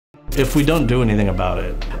If we don't do anything about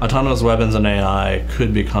it, autonomous weapons and AI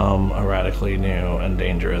could become a radically new and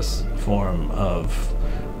dangerous form of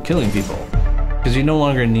killing people. Because you no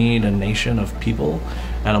longer need a nation of people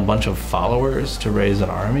and a bunch of followers to raise an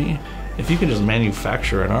army. If you can just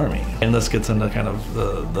manufacture an army, and this gets into kind of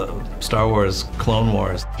the Star Wars Clone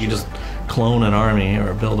Wars, you just clone an army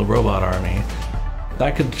or build a robot army,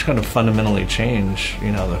 that could kind of fundamentally change,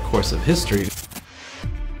 the course of history.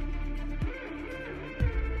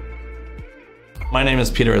 My name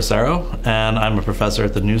is Peter Acero, and I'm a professor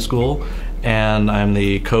at the New School, and I'm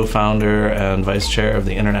the co-founder and vice chair of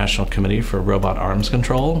the International Committee for Robot Arms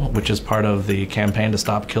Control, which is part of the campaign to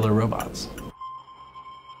stop killer robots.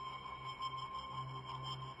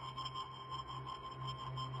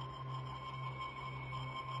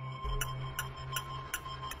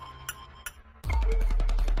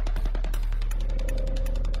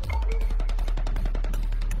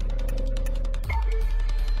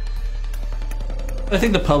 I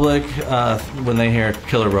think the public, when they hear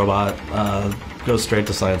killer robot, goes straight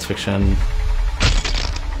to science fiction.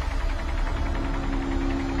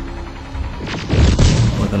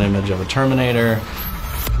 With an image of a Terminator.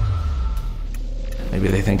 Maybe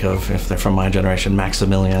they think of, if they're from my generation,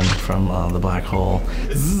 Maximilian from The Black Hole.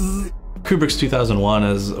 Kubrick's 2001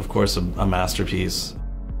 is, of course, a masterpiece.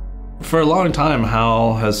 For a long time,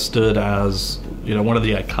 HAL has stood as, one of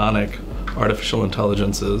the iconic artificial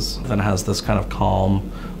intelligences, and has this kind of calm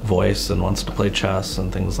voice and wants to play chess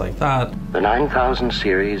and things like that. The 9000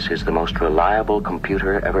 series is the most reliable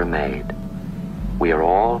computer ever made. We are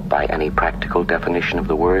all, by any practical definition of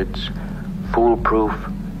the words, foolproof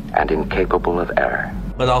and incapable of error.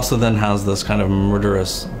 But also then has this kind of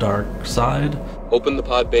murderous dark side. Open the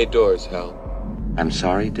pod bay doors, Hal. I'm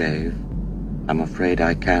sorry, Dave. I'm afraid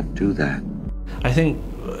I can't do that. I think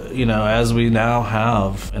as we now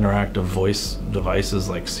have interactive voice devices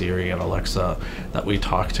like Siri and Alexa that we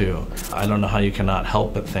talk to, I don't know how you cannot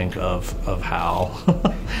help but think of HAL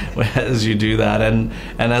as you do that. And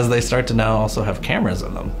as they start to now also have cameras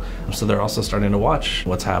in them. So they're also starting to watch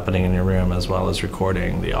what's happening in your room as well as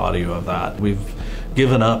recording the audio of that. We've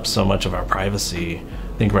given up so much of our privacy.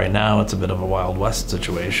 I think right now it's a bit of a Wild West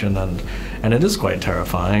situation, and it is quite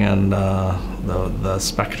terrifying, and the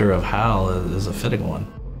specter of HAL is a fitting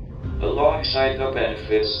one. Alongside the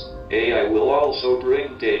benefits, AI will also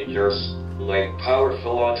bring dangers, like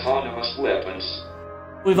powerful autonomous weapons.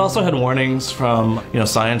 We've also had warnings from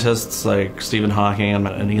scientists like Stephen Hawking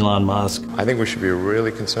and Elon Musk. I think we should be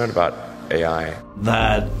really concerned about AI.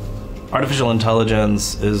 That artificial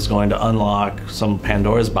intelligence is going to unlock some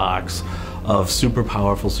Pandora's box of super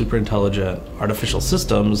powerful, super intelligent artificial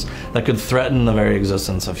systems that could threaten the very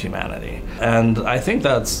existence of humanity. And I think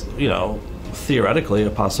that's, theoretically a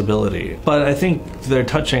possibility. But I think they're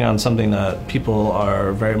touching on something that people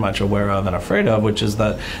are very much aware of and afraid of, which is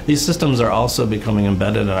that these systems are also becoming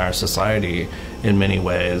embedded in our society in many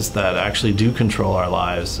ways that actually do control our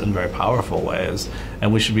lives in very powerful ways.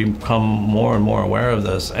 And we should become more and more aware of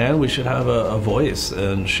this, and we should have a voice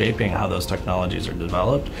in shaping how those technologies are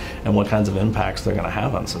developed and what kinds of impacts they're going to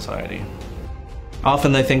have on society.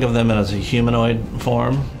 Often they think of them as a humanoid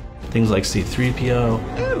form, things like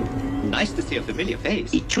C-3PO. Oh, nice to see a familiar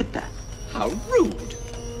face. Ichuta. How rude.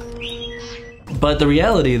 But the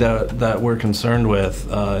reality that we're concerned with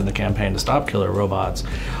in the campaign to stop killer robots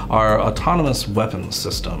are autonomous weapons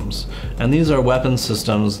systems. And these are weapons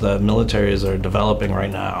systems that militaries are developing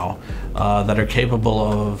right now that are capable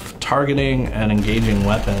of targeting and engaging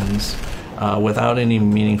weapons without any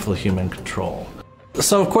meaningful human control.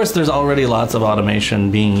 So of course there's already lots of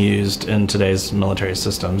automation being used in today's military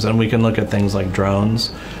systems, and we can look at things like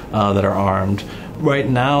drones that are armed. Right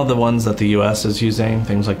now the ones that the US is using,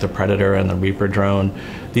 things like the Predator and the Reaper drone,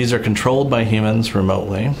 these are controlled by humans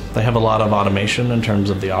remotely. They have a lot of automation in terms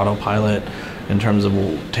of the autopilot, in terms of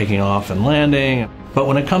taking off and landing. But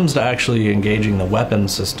when it comes to actually engaging the weapon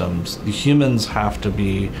systems, the humans have to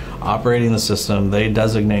be operating the system. They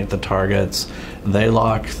designate the targets, they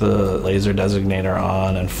lock the laser designator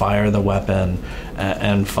on and fire the weapon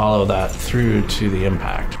and follow that through to the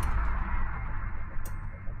impact.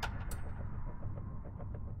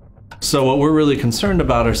 So what we're really concerned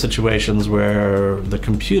about are situations where the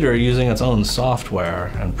computer, using its own software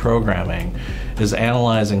and programming, is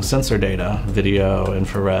analyzing sensor data, video,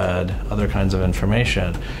 infrared, other kinds of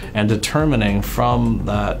information, and determining from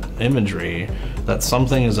that imagery that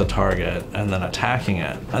something is a target and then attacking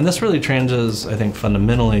it. And this really changes, I think,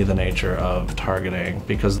 fundamentally the nature of targeting,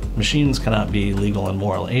 because machines cannot be legal and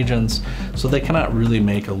moral agents, so they cannot really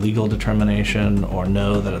make a legal determination or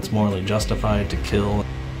know that it's morally justified to kill.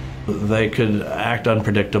 They could act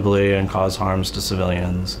unpredictably and cause harms to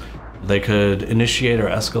civilians. They could initiate or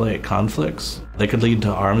escalate conflicts. They could lead to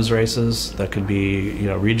arms races that could be,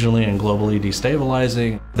 regionally and globally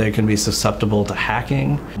destabilizing. They can be susceptible to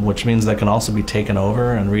hacking, which means they can also be taken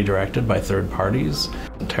over and redirected by third parties,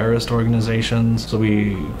 terrorist organizations. So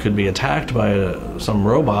we could be attacked by some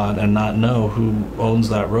robot and not know who owns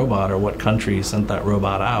that robot or what country sent that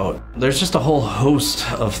robot out. There's just a whole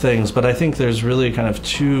host of things, but I think there's really kind of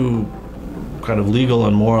two kind of legal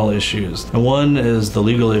and moral issues. And one is the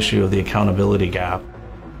legal issue of the accountability gap.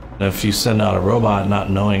 If you send out a robot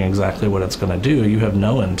not knowing exactly what it's going to do, you have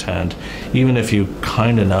no intent, even if you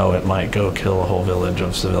kind of know it might go kill a whole village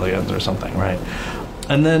of civilians or something, right?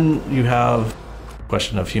 And then you have the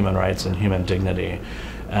question of human rights and human dignity.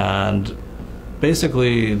 And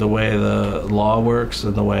basically the way the law works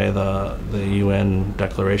and the way the UN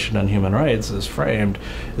Declaration on Human Rights is framed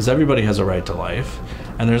is everybody has a right to life.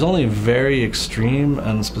 And there's only very extreme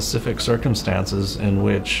and specific circumstances in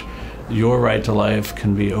which your right to life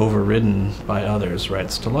can be overridden by others'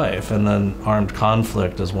 rights to life. And then armed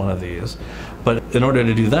conflict is one of these. But in order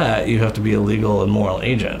to do that, you have to be a legal and moral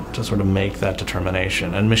agent to sort of make that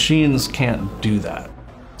determination. And machines can't do that.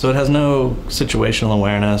 So it has no situational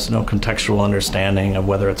awareness, no contextual understanding of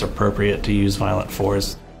whether it's appropriate to use violent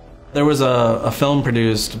force. There was a film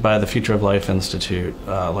produced by the Future of Life Institute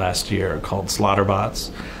last year called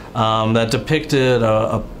Slaughterbots that depicted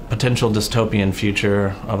a potential dystopian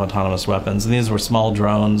future of autonomous weapons. And these were small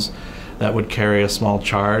drones that would carry a small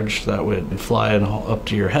charge that would fly up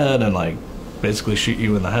to your head and basically shoot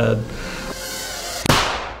you in the head.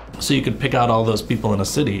 So you could pick out all those people in a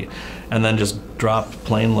city and then just drop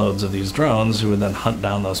plane loads of these drones who would then hunt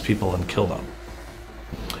down those people and kill them.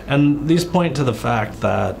 And these point to the fact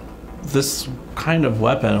that this kind of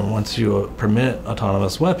weapon, once you permit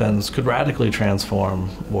autonomous weapons, could radically transform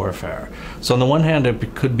warfare. So on the one hand,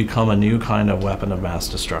 it could become a new kind of weapon of mass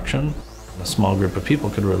destruction. A small group of people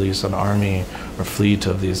could release an army or fleet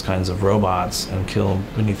of these kinds of robots and kill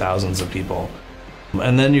many thousands of people.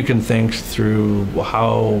 And then you can think through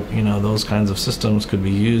how, those kinds of systems could be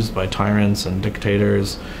used by tyrants and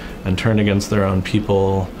dictators and turned against their own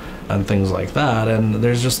people and things like that. And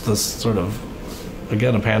there's just this sort of,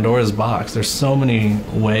 again, a Pandora's box. There's so many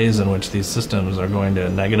ways in which these systems are going to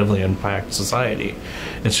negatively impact society.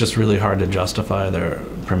 It's just really hard to justify their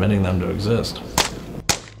permitting them to exist.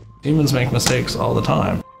 Humans make mistakes all the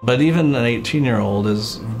time. But even an 18-year-old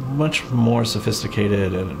is much more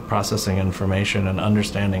sophisticated in processing information and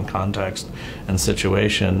understanding context and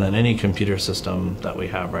situation than any computer system that we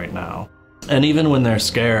have right now. And even when they're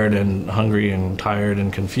scared and hungry and tired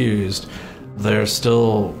and confused, they're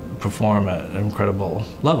still perform at incredible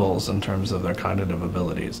levels in terms of their cognitive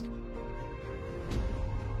abilities.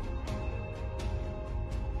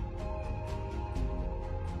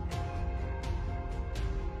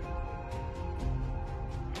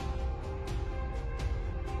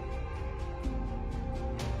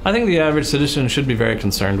 I think the average citizen should be very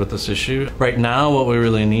concerned with this issue. Right now, what we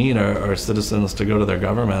really need are citizens to go to their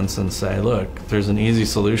governments and say, look, there's an easy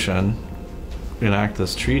solution. Enact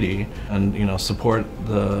this treaty and support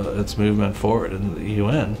its movement forward in the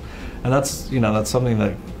UN, and that's something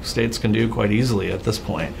that states can do quite easily at this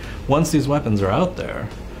point. Once these weapons are out there,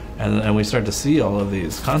 and we start to see all of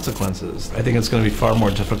these consequences, I think it's going to be far more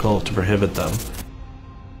difficult to prohibit them.